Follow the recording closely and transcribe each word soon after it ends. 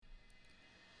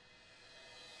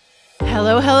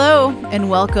Hello, hello, and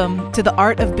welcome to The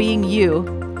Art of Being You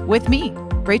with me,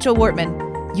 Rachel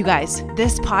Wortman. You guys,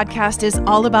 this podcast is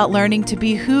all about learning to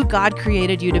be who God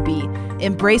created you to be,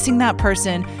 embracing that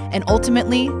person, and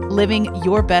ultimately living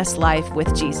your best life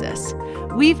with Jesus.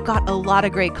 We've got a lot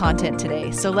of great content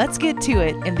today, so let's get to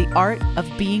it in The Art of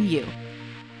Being You.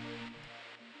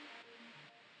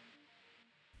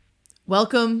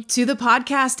 Welcome to the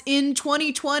podcast in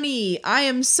 2020. I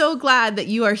am so glad that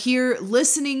you are here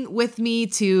listening with me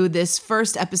to this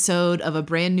first episode of a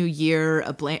brand new year,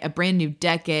 a brand new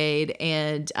decade,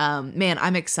 and man,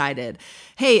 I'm excited.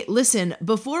 Hey, listen,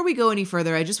 before we go any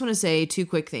further, I just want to say two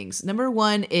quick things. Number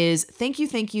one is thank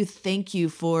you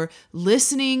for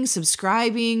listening,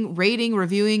 subscribing, rating,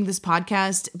 reviewing this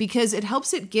podcast, because it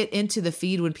helps it get into the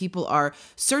feed when people are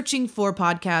searching for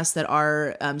podcasts that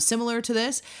are similar to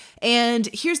this. And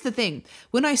here's the thing.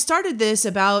 When I started this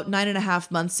about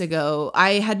 9.5 months ago,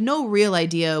 I had no real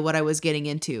idea what I was getting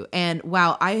into. And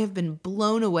wow, I have been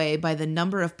blown away by the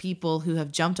number of people who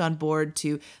have jumped on board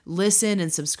to listen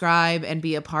and subscribe and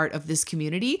be a part of this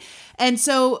community. And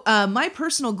so my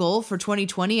personal goal for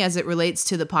 2020 as it relates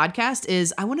to the podcast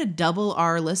is I want to double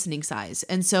our listening size.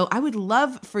 And so I would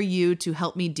love for you to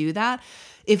help me do that.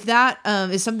 If that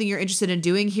is something you're interested in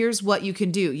doing, here's what you can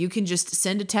do. You can just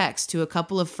send a text to a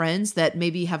couple of friends that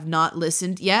maybe have not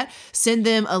listened yet. Send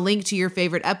them a link to your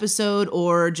favorite episode,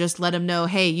 or just let them know,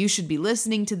 hey, you should be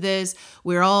listening to this.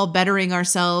 We're all bettering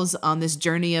ourselves on this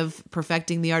journey of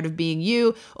perfecting the art of being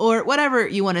you, or whatever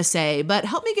you want to say. But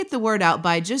help me get the word out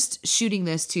by just shooting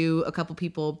this to a couple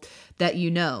people that you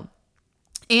know.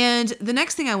 And the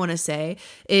next thing I want to say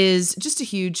is just a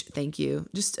huge thank you,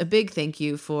 just a big thank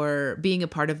you for being a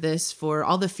part of this, for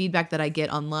all the feedback that I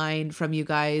get online from you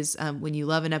guys. When you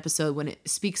love an episode, when it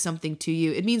speaks something to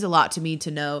you, it means a lot to me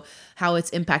to know how it's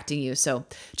impacting you. So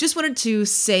just wanted to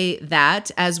say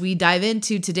that as we dive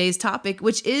into today's topic,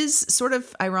 which is sort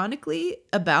of ironically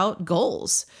about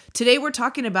goals. Today we're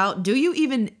talking about, do you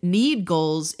even need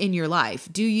goals in your life?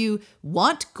 Do you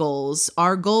want goals?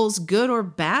 Are goals good or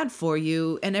bad for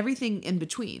you? And everything in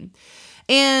between.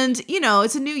 And, you know,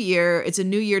 it's a new year. It's a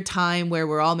new year time where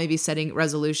we're all maybe setting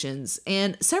resolutions.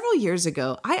 And several years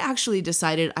ago, I actually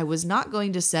decided I was not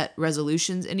going to set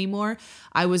resolutions anymore.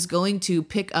 I was going to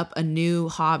pick up a new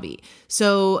hobby.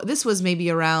 So this was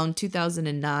maybe around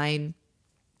 2009.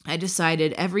 I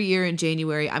decided every year in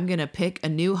January, I'm going to pick a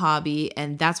new hobby,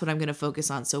 and that's what I'm going to focus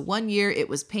on. So one year it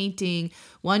was painting.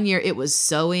 One year it was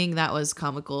sewing. That was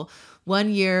comical.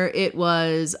 One year it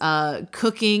was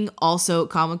cooking, also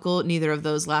comical. Neither of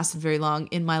those lasted very long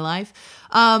in my life.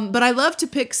 But I love to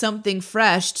pick something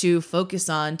fresh to focus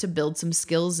on, to build some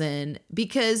skills in,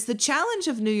 because the challenge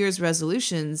of New Year's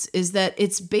resolutions is that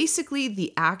it's basically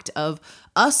the act of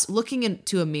us looking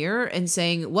into a mirror and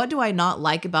saying, what do I not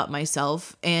like about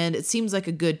myself? And it seems like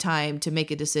a good time to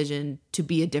make a decision to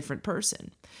be a different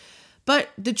person. But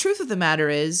the truth of the matter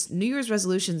is, New Year's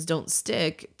resolutions don't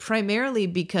stick, primarily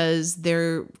because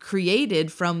they're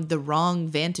created from the wrong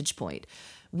vantage point.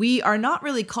 We are not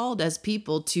really called as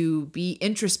people to be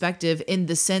introspective in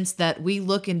the sense that we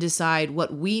look and decide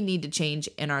what we need to change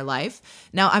in our life.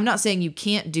 Now, I'm not saying you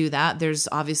can't do that. There's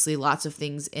obviously lots of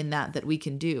things in that we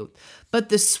can do. But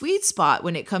the sweet spot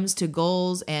when it comes to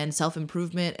goals and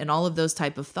self-improvement and all of those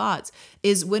type of thoughts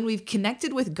is when we've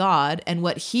connected with God and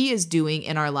what He is doing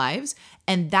in our lives.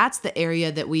 And that's the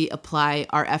area that we apply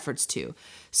our efforts to.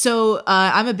 So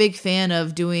I'm a big fan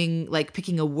of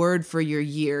picking a word for your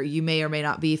year. You may or may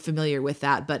not be familiar with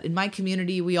that, but in my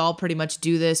community, we all pretty much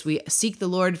do this. We seek the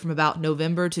Lord from about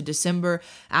November to December,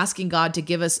 asking God to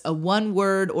give us a one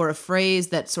word or a phrase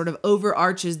that sort of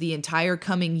overarches the entire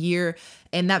coming year.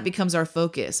 And that becomes our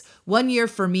focus. One year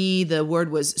for me, the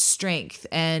word was strength.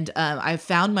 And I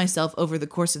found myself over the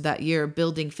course of that year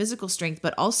building physical strength,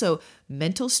 but also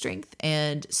mental strength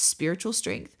and spiritual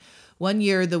strength. One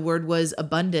year, the word was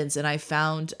abundance, and I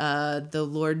found the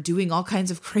Lord doing all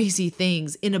kinds of crazy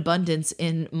things in abundance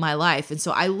in my life. And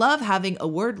so I love having a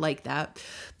word like that.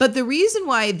 But the reason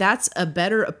why that's a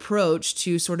better approach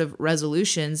to sort of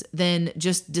resolutions than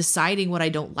just deciding what I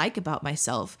don't like about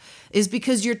myself is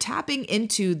because you're tapping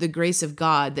into the grace of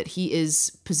God that He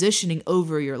is positioning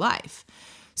over your life.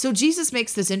 So Jesus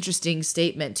makes this interesting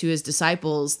statement to His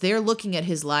disciples. They're looking at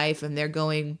His life and they're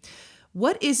going,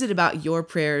 what is it about your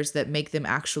prayers that make them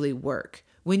actually work?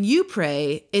 When you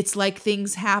pray, it's like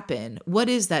things happen. What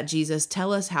is that, Jesus?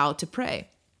 Tell us how to pray.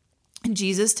 And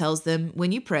Jesus tells them,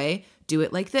 when you pray, do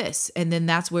it like this. And then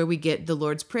that's where we get the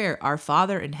Lord's Prayer. Our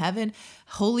Father in heaven,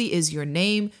 holy is your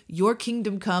name, your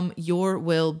kingdom come, your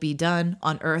will be done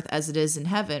on earth as it is in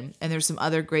heaven. And there's some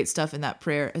other great stuff in that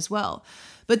prayer as well.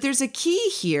 But there's a key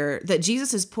here that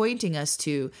Jesus is pointing us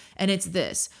to, and it's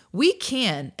this. We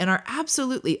can and are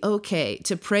absolutely okay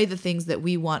to pray the things that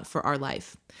we want for our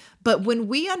life. But when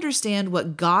we understand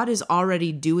what God is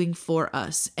already doing for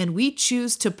us and we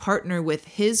choose to partner with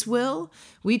His will,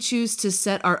 we choose to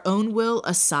set our own will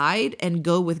aside and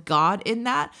go with God in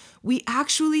that, we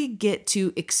actually get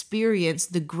to experience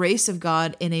the grace of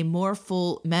God in a more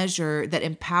full measure that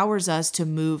empowers us to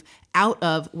move out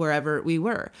of wherever we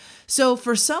were. So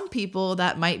for some people,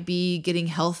 that might be getting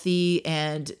healthy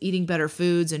and eating better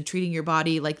foods and treating your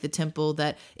body like the temple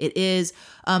that it is.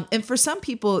 And for some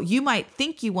people, you might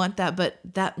think you want that, but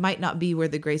that might not be where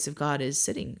the grace of God is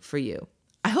sitting for you.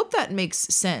 I hope that makes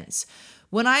sense.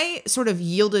 When I sort of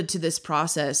yielded to this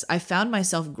process, I found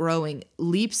myself growing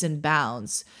leaps and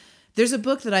bounds. There's a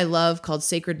book that I love called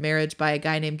Sacred Marriage by a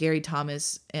guy named Gary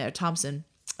Thompson.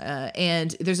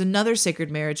 And there's another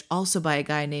Sacred Marriage also by a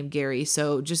guy named Gary.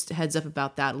 So just heads up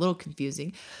about that, a little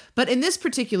confusing. But in this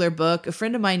particular book, a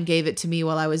friend of mine gave it to me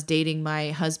while I was dating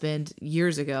my husband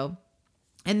years ago.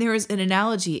 And there is an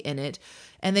analogy in it.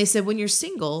 And they said, when you're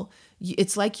single,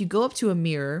 it's like you go up to a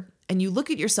mirror and you look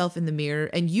at yourself in the mirror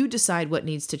and you decide what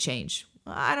needs to change.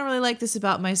 I don't really like this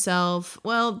about myself.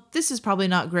 Well, this is probably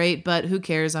not great, but who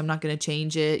cares? I'm not going to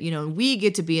change it. We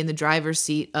get to be in the driver's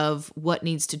seat of what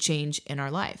needs to change in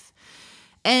our life.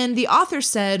 And the author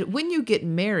said, when you get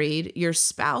married, your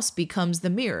spouse becomes the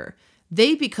mirror.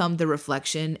 They become the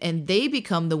reflection and they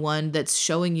become the one that's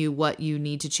showing you what you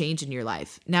need to change in your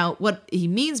life. Now, what he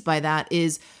means by that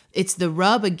is it's the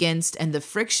rub against and the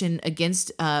friction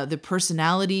against the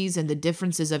personalities and the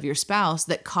differences of your spouse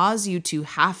that cause you to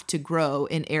have to grow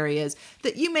in areas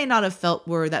that you may not have felt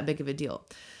were that big of a deal.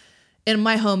 In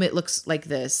my home, it looks like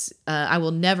this. I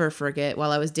will never forget, while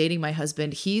I was dating my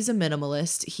husband, he's a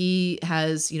minimalist. He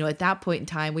has, at that point in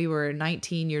time, we were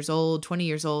 19 years old, 20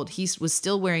 years old. He was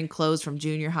still wearing clothes from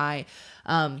junior high.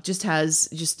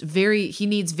 He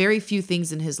needs very few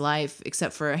things in his life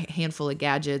except for a handful of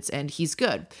gadgets, and he's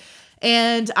good.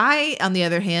 And I, on the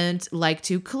other hand, like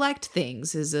to collect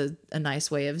things is a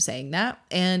nice way of saying that.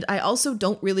 And I also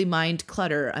don't really mind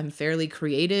clutter. I'm fairly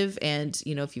creative. And,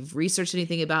 if you've researched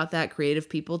anything about that, creative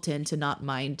people tend to not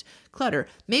mind clutter.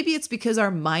 Maybe it's because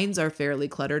our minds are fairly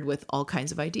cluttered with all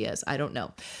kinds of ideas. I don't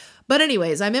know. But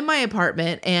anyways, I'm in my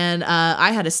apartment and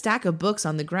I had a stack of books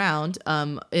on the ground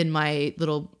in my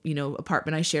little,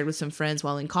 apartment I shared with some friends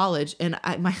while in college. And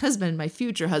my husband, my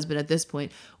future husband at this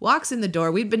point, walks in the door.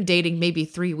 We'd been dating maybe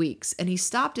 3 weeks. And he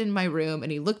stopped in my room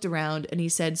and he looked around and he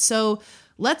said, "So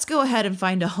let's go ahead and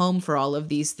find a home for all of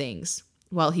these things,"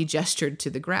 while he gestured to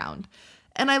the ground.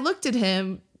 And I looked at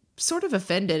him sort of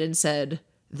offended and said,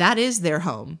 "That is their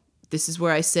home. This is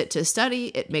where I sit to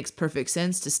study. It makes perfect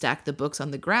sense to stack the books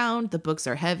on the ground. The books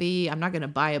are heavy. I'm not going to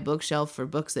buy a bookshelf for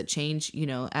books that change,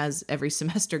 as every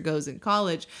semester goes in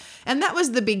college." And that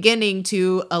was the beginning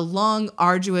to a long,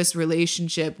 arduous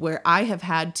relationship where I have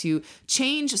had to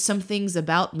change some things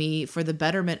about me for the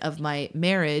betterment of my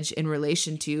marriage in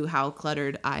relation to how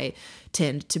cluttered I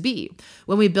tend to be.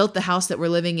 When we built the house that we're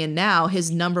living in now,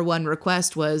 his number one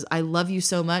request was, "I love you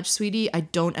so much, sweetie. I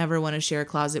don't ever want to share a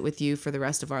closet with you for the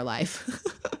rest of our life."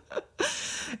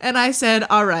 And I said,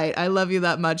 "All right, I love you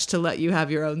that much to let you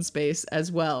have your own space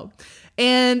as well."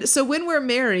 And so when we're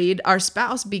married, our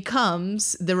spouse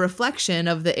becomes the reflection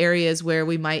of the areas where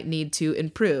we might need to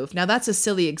improve. Now, that's a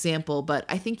silly example, but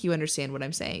I think you understand what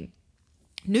I'm saying.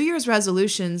 New Year's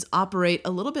resolutions operate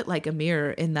a little bit like a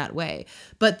mirror in that way.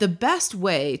 But the best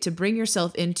way to bring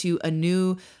yourself into a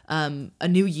new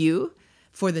you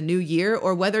for the new year,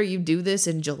 or whether you do this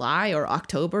in July or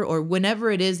October or whenever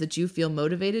it is that you feel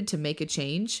motivated to make a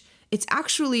change, it's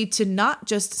actually to not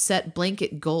just set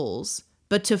blanket goals,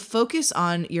 but to focus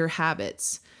on your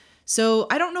habits. So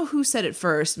I don't know who said it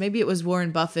first. Maybe it was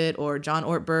Warren Buffett or John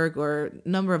Ortberg or a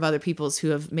number of other people who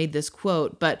have made this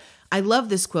quote, but I love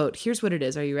this quote. Here's what it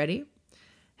is. Are you ready?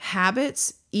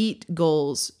 Habits eat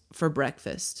goals for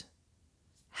breakfast.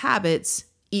 Habits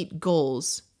eat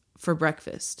goals for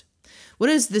breakfast. What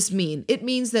does this mean? It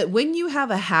means that when you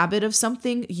have a habit of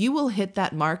something, you will hit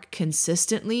that mark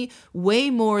consistently way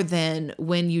more than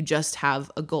when you just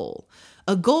have a goal.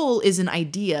 A goal is an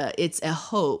idea. It's a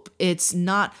hope. It's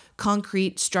not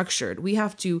concrete, structured. We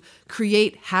have to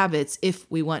create habits if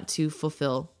we want to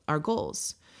fulfill our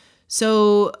goals.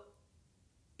 So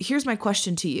here's my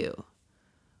question to you.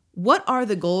 What are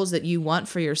the goals that you want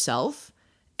for yourself?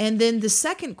 And then the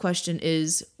second question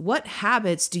is, what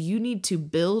habits do you need to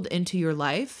build into your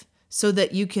life so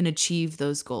that you can achieve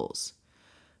those goals?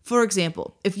 For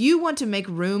example, if you want to make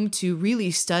room to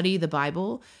really study the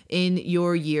Bible in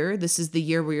your year, this is the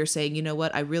year where you're saying, you know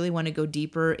what, I really want to go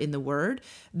deeper in the Word,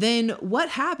 then what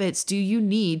habits do you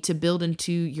need to build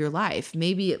into your life?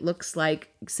 Maybe it looks like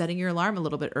setting your alarm a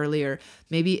little bit earlier.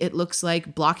 Maybe it looks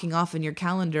like blocking off in your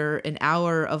calendar an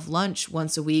hour of lunch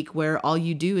once a week where all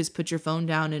you do is put your phone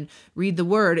down and read the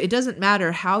Word. It doesn't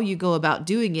matter how you go about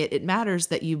doing it. It matters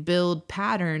that you build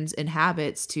patterns and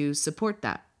habits to support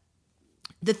that.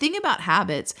 The thing about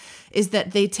habits is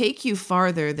that they take you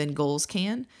farther than goals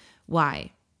can.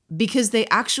 Why? Because they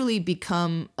actually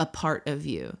become a part of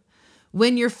you.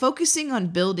 When you're focusing on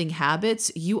building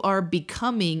habits, you are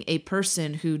becoming a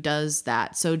person who does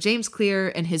that. So James Clear,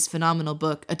 in his phenomenal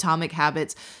book, Atomic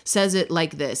Habits, says it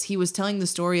like this. He was telling the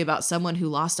story about someone who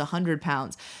lost 100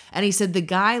 pounds. And he said the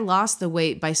guy lost the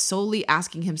weight by solely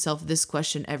asking himself this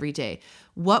question every day.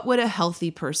 What would a healthy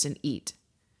person eat?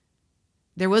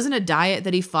 There wasn't a diet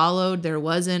that he followed. There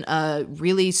wasn't a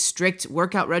really strict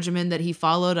workout regimen that he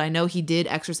followed. I know he did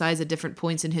exercise at different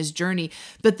points in his journey,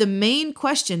 but the main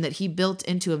question that he built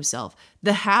into himself,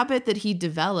 the habit that he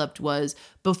developed was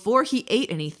before he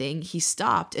ate anything, he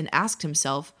stopped and asked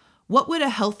himself, what would a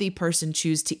healthy person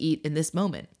choose to eat in this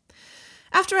moment?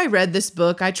 After I read this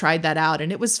book, I tried that out,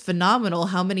 and it was phenomenal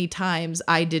how many times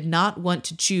I did not want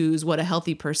to choose what a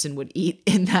healthy person would eat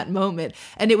in that moment.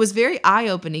 And it was very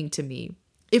eye-opening to me.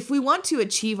 If we want to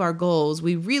achieve our goals,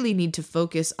 we really need to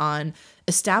focus on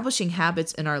establishing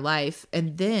habits in our life,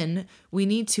 and then we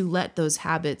need to let those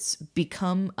habits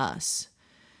become us.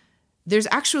 There's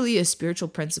actually a spiritual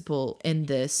principle in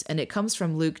this, and it comes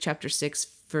from Luke chapter 6,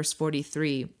 verse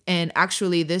 43. And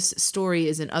actually, this story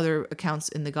is in other accounts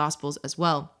in the Gospels as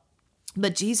well.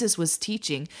 But Jesus was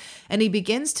teaching, and he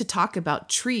begins to talk about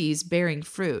trees bearing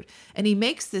fruit. And he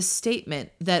makes this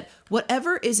statement that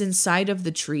whatever is inside of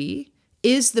the tree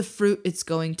is the fruit it's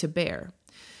going to bear.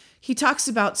 He talks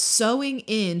about sowing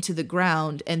into the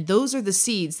ground, and those are the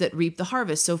seeds that reap the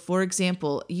harvest. So, for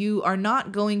example, you are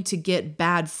not going to get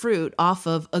bad fruit off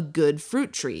of a good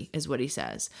fruit tree, is what he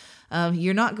says.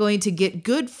 You're not going to get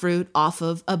good fruit off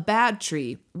of a bad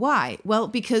tree. Why? Well,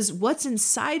 because what's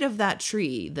inside of that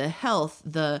tree, the health,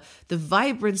 the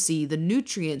vibrancy, the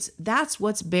nutrients, that's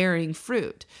what's bearing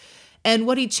fruit. And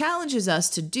what he challenges us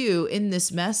to do in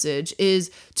this message is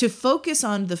to focus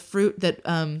on the fruit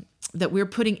that we're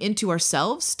putting into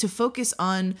ourselves, to focus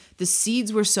on the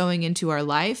seeds we're sowing into our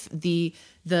life, the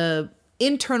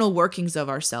internal workings of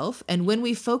ourself. And when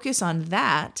we focus on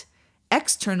that,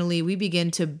 externally, we begin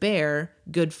to bear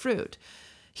good fruit.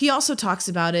 He also talks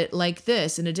about it like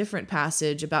this in a different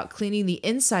passage about cleaning the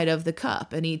inside of the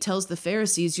cup. And he tells the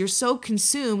Pharisees, you're so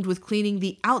consumed with cleaning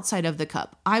the outside of the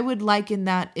cup. I would liken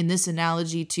that in this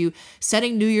analogy to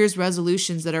setting New Year's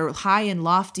resolutions that are high and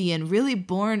lofty and really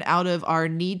born out of our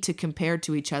need to compare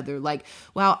to each other. Like,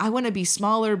 wow, I want to be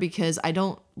smaller because I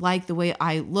don't like the way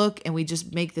I look. And we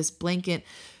just make this blanket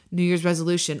New Year's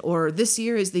resolution, or this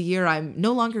year is the year I'm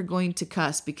no longer going to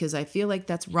cuss because I feel like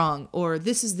that's wrong, or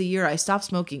this is the year I stop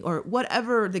smoking, or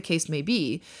whatever the case may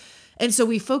be. And so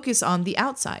we focus on the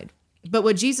outside. But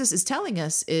what Jesus is telling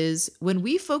us is when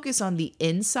we focus on the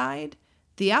inside,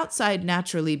 the outside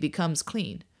naturally becomes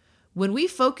clean. When we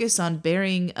focus on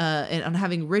bearing and on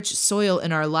having rich soil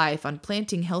in our life, on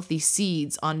planting healthy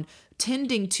seeds, on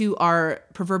tending to our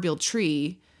proverbial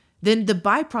tree, then the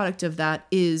byproduct of that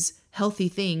is healthy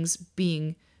things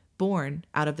being born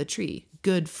out of the tree,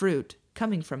 good fruit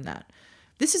coming from that.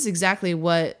 This is exactly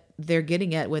what they're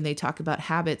getting at when they talk about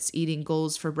habits, eating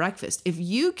goals for breakfast. If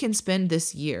you can spend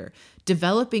this year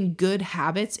developing good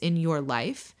habits in your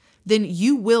life, then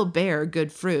you will bear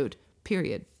good fruit,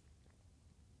 period.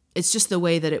 It's just the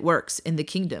way that it works in the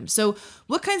kingdom. So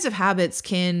what kinds of habits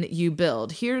can you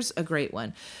build? Here's a great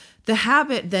one. The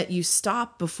habit that you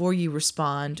stop before you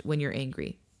respond when you're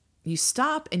angry. You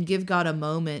stop and give God a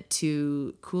moment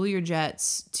to cool your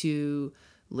jets, to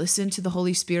listen to the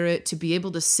Holy Spirit, to be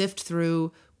able to sift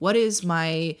through what is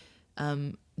my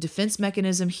defense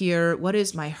mechanism here? What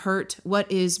is my hurt?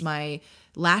 What is my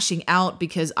lashing out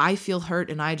because I feel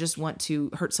hurt and I just want to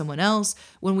hurt someone else?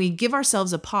 When we give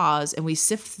ourselves a pause and we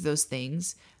sift through those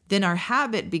things, then our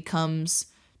habit becomes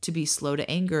to be slow to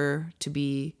anger, to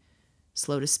be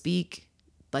slow to speak,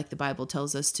 like the Bible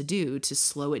tells us to do, to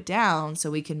slow it down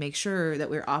so we can make sure that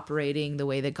we're operating the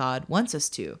way that God wants us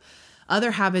to.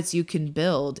 Other habits you can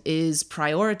build is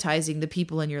prioritizing the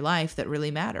people in your life that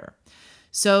really matter.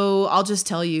 So I'll just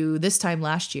tell you, this time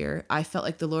last year, I felt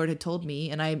like the Lord had told me,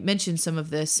 and I mentioned some of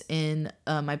this in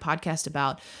my podcast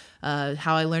about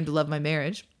how I learned to love my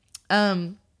marriage.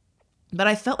 But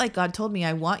I felt like God told me,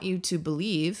 I want you to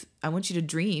believe, I want you to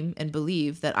dream and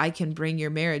believe that I can bring your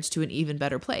marriage to an even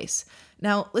better place.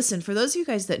 Now, listen, for those of you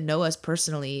guys that know us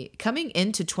personally, coming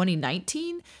into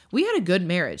 2019, we had a good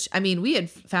marriage. I mean, we had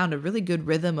found a really good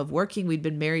rhythm of working. We'd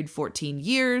been married 14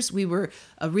 years.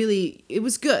 It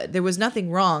was good. There was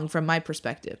nothing wrong from my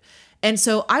perspective. And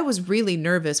so I was really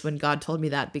nervous when God told me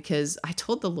that, because I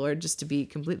told the Lord, just to be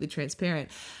completely transparent,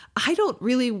 I don't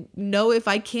really know if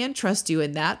I can trust you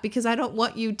in that, because I don't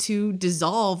want you to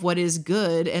dissolve what is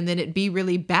good and then it be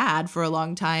really bad for a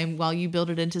long time while you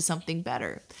build it into something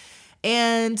better.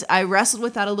 And I wrestled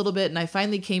with that a little bit, and I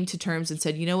finally came to terms and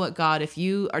said, you know what, God, if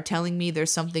you are telling me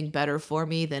there's something better for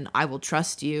me, then I will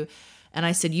trust you. And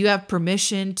I said, you have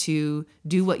permission to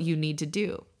do what you need to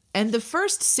do. And the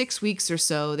first 6 weeks or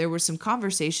so, there were some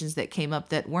conversations that came up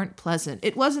that weren't pleasant.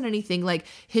 It wasn't anything like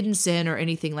hidden sin or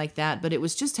anything like that, but it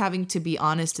was just having to be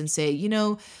honest and say, you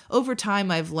know, over time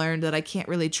I've learned that I can't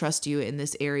really trust you in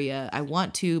this area. I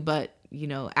want to, but, you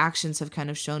know, actions have kind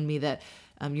of shown me that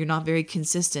you're not very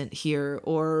consistent here,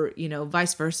 or, you know,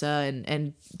 vice versa,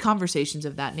 and conversations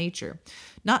of that nature.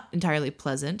 Not entirely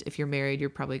pleasant. If you're married, you're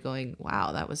probably going,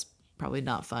 wow, that was probably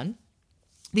not fun.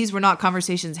 These were not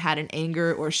conversations had in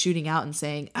anger or shooting out and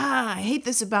saying, I hate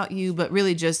this about you, but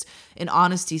really just in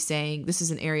honesty saying, this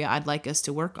is an area I'd like us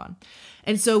to work on.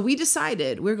 And so we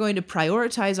decided we're going to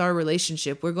prioritize our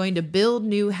relationship. We're going to build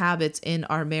new habits in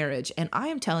our marriage. And I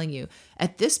am telling you,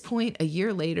 at this point, a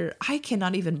year later, I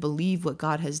cannot even believe what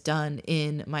God has done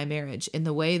in my marriage, in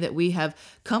the way that we have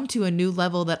come to a new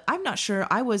level that I'm not sure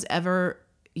I was ever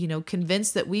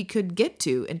convinced that we could get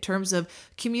to, in terms of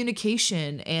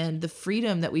communication and the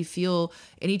freedom that we feel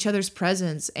in each other's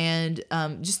presence, and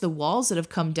just the walls that have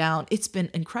come down. It's been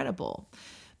incredible.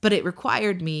 But it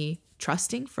required me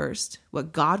trusting first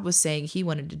what God was saying he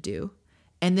wanted to do,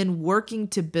 and then working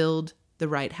to build the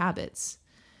right habits.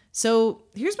 So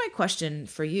here's my question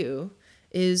for you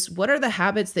is, what are the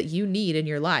habits that you need in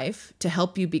your life to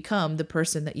help you become the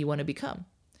person that you want to become?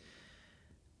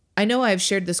 I know I've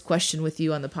shared this question with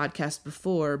you on the podcast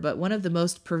before, but one of the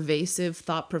most pervasive,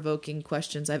 thought-provoking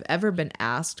questions I've ever been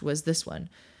asked was this one.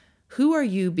 Who are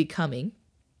you becoming?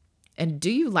 And do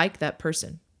you like that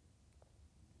person?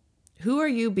 Who are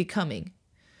you becoming?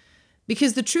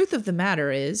 Because the truth of the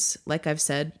matter is, like I've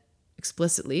said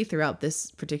explicitly throughout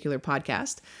this particular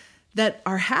podcast, that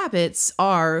our habits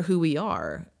are who we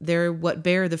are. They're what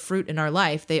bear the fruit in our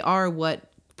life. They are what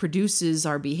produces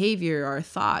our behavior, our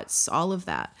thoughts, all of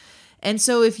that. And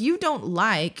so if you don't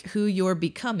like who you're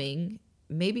becoming,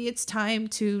 maybe it's time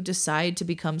to decide to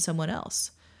become someone else.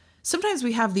 Sometimes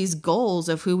we have these goals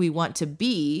of who we want to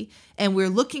be, and we're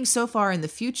looking so far in the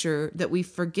future that we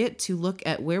forget to look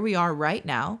at where we are right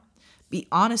now, be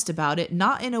honest about it,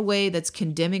 not in a way that's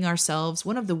condemning ourselves.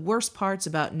 One of the worst parts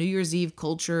about New Year's Eve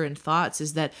culture and thoughts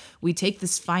is that we take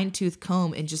this fine-tooth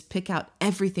comb and just pick out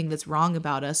everything that's wrong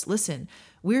about us. Listen,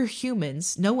 we're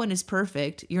humans. No one is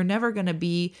perfect. You're never going to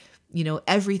be,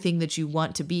 everything that you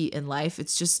want to be in life.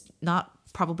 It's just not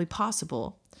probably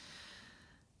possible.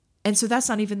 And so that's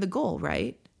not even the goal,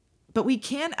 right? But we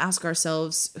can ask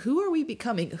ourselves, who are we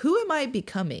becoming? Who am I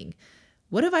becoming?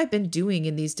 What have I been doing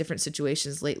in these different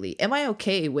situations lately? Am I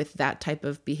okay with that type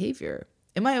of behavior?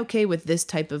 Am I okay with this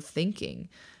type of thinking?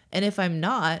 And if I'm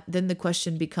not, then the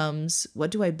question becomes,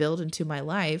 what do I build into my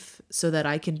life so that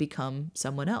I can become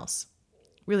someone else?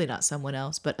 Really not someone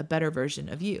else, but a better version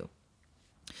of you.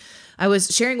 I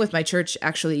was sharing with my church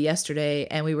actually yesterday,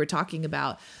 and we were talking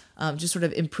about just sort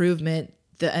of improvement,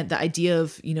 the idea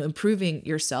of, improving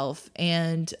yourself.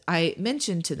 And I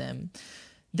mentioned to them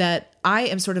that I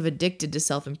am sort of addicted to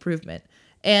self-improvement.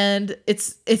 And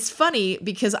it's funny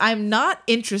because I'm not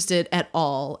interested at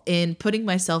all in putting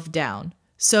myself down.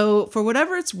 So for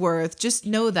whatever it's worth, just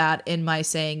know that in my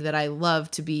saying that I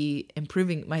love to be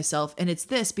improving myself. And it's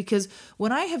this, because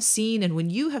when I have seen, and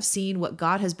when you have seen what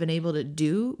God has been able to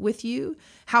do with you,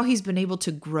 how he's been able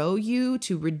to grow you,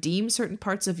 to redeem certain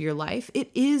parts of your life, it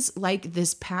is like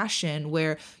this passion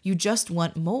where you just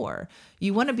want more.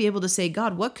 You want to be able to say,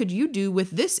 God, what could you do with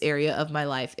this area of my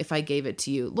life if I gave it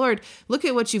to you? Lord, look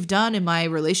at what you've done in my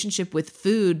relationship with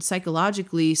food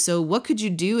psychologically. So what could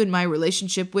you do in my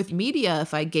relationship with media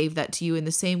if I gave that to you in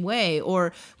the same way,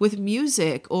 or with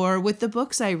music, or with the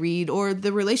books I read, or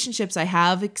the relationships I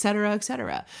have, et cetera, et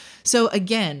cetera. So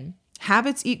again,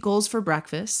 habits eat goals for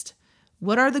breakfast.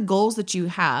 What are the goals that you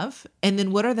have? And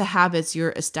then what are the habits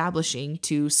you're establishing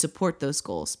to support those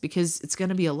goals? Because it's going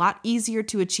to be a lot easier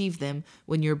to achieve them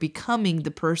when you're becoming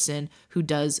the person who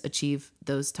does achieve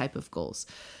those type of goals.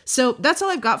 So that's all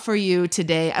I've got for you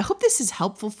today. I hope this is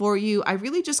helpful for you. I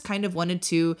really just kind of wanted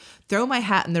to throw my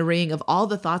hat in the ring of all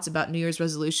the thoughts about New Year's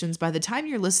resolutions. By the time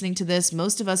you're listening to this,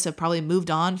 most of us have probably moved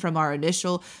on from our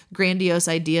initial grandiose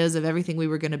ideas of everything we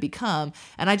were going to become.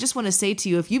 And I just want to say to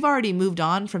you, if you've already moved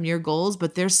on from your goals,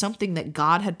 but there's something that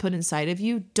God had put inside of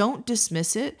you, don't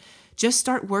dismiss it. Just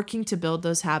start working to build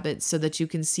those habits so that you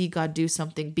can see God do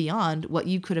something beyond what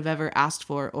you could have ever asked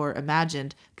for or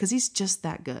imagined, because he's just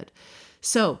that good.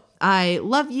 So I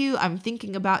love you. I'm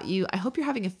thinking about you. I hope you're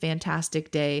having a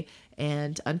fantastic day.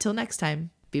 And until next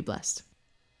time, be blessed.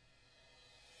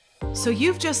 So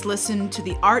you've just listened to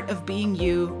The Art of Being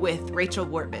You with Rachel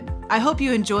Wortman. I hope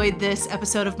you enjoyed this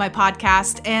episode of my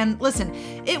podcast. And listen,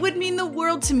 it would mean the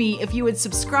world to me if you would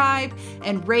subscribe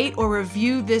and rate or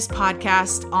review this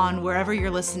podcast on wherever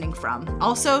you're listening from.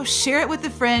 Also, share it with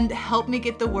a friend. Help me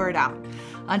get the word out.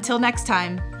 Until next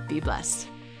time, be blessed.